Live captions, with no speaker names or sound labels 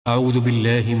أعوذ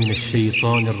بالله من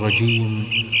الشيطان الرجيم.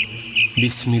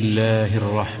 بسم الله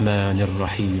الرحمن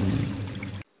الرحيم.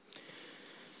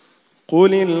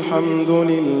 قل الحمد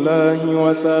لله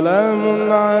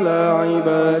وسلام على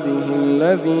عباده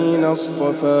الذين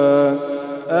اصطفى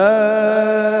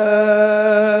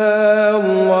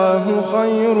الله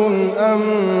خير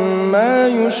أما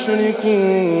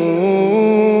يشركون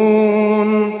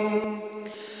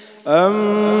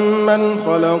أمن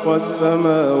خلق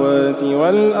السماوات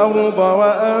والأرض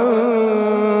وأنزل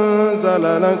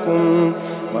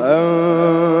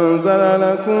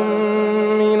لكم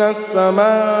من السماء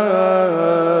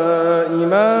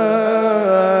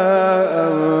ماء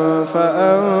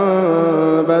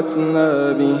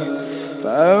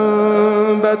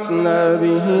فأنبتنا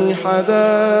به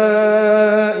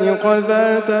حدائق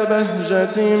ذات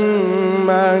بهجة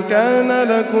ما كان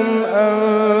لكم أن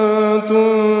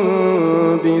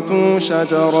تنبتوا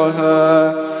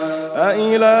شجرها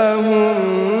أإله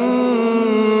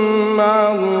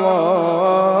مع الله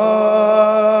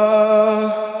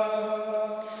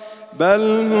بل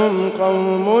هم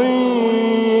قوم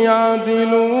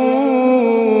يعدلون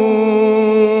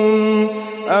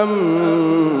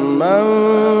أمن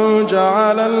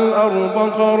جعل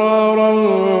الأرض قرارا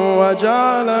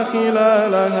وجعل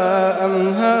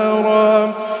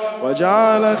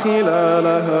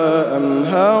خلالها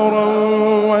أنهارا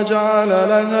وجعل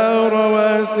لها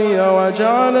رواسي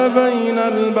وجعل بين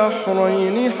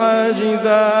البحرين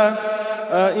حاجزا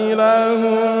أإله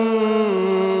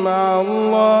مع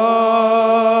الله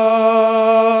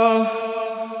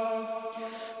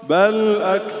بل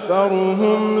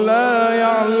أكثرهم لا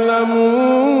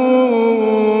يعلمون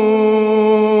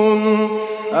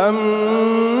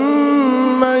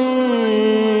أمن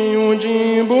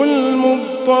يجيب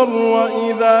المضطر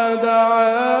إذا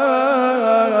دعاه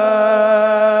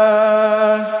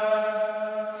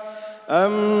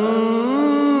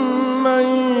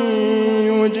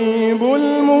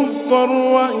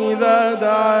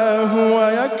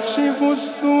ويكشف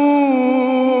السوء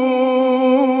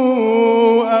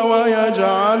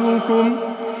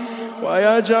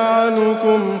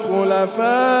ويجعلكم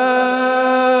خلفاء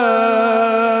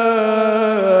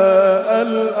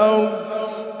الأرض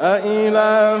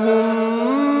أإله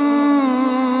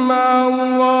مع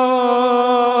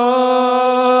الله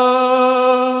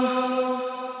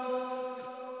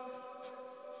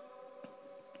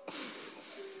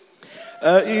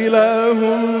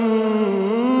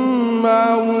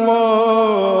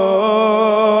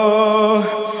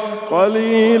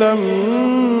قليلا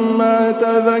ما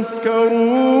تذكرون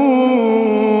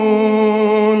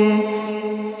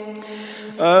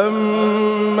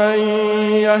أمن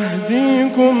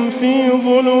يهديكم في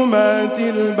ظلمات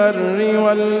البر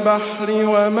والبحر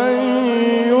ومن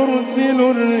يرسل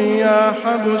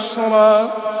الرياح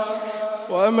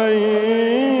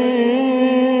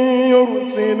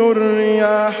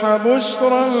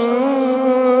بشرا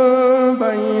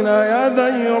بين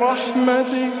يدي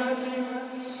رحمته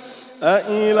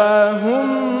أإله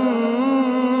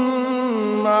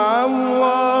مع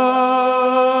الله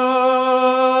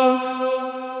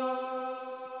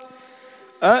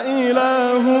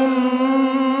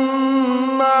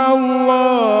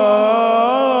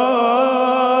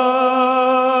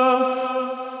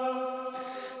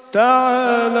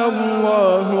تعالى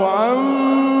الله عما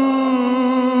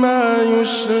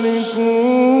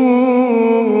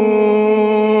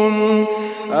يشركون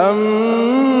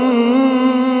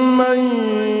أمن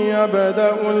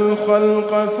يبدأ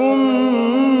الخلق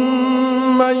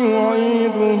ثم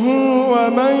يعيده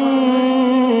ومن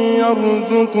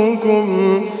يرزقكم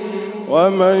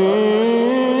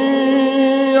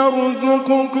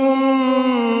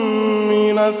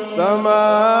من السماء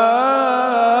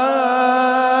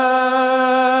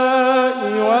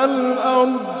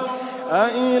والأرض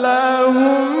أإله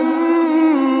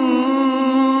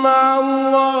مع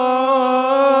الله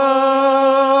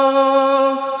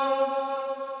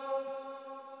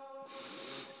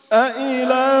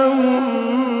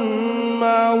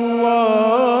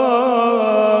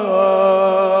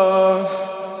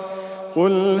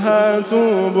قل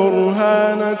هاتوا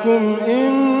برهانكم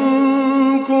إن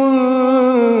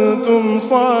كنتم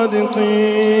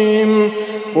صادقين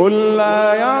قل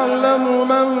لا يعلم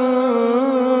من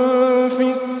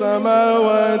في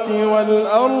السماوات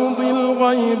والأرض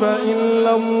الغيب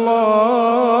إلا الله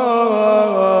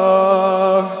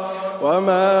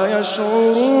وما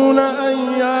يشعرون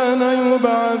أيان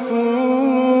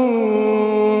يبعثون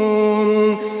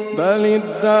بل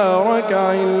ادارك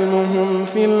علمهم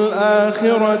في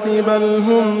الآخرة بل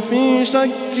هم في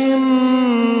شك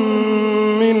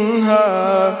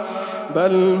منها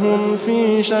بل هم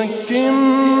في شك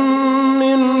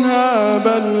منها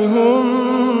بل هم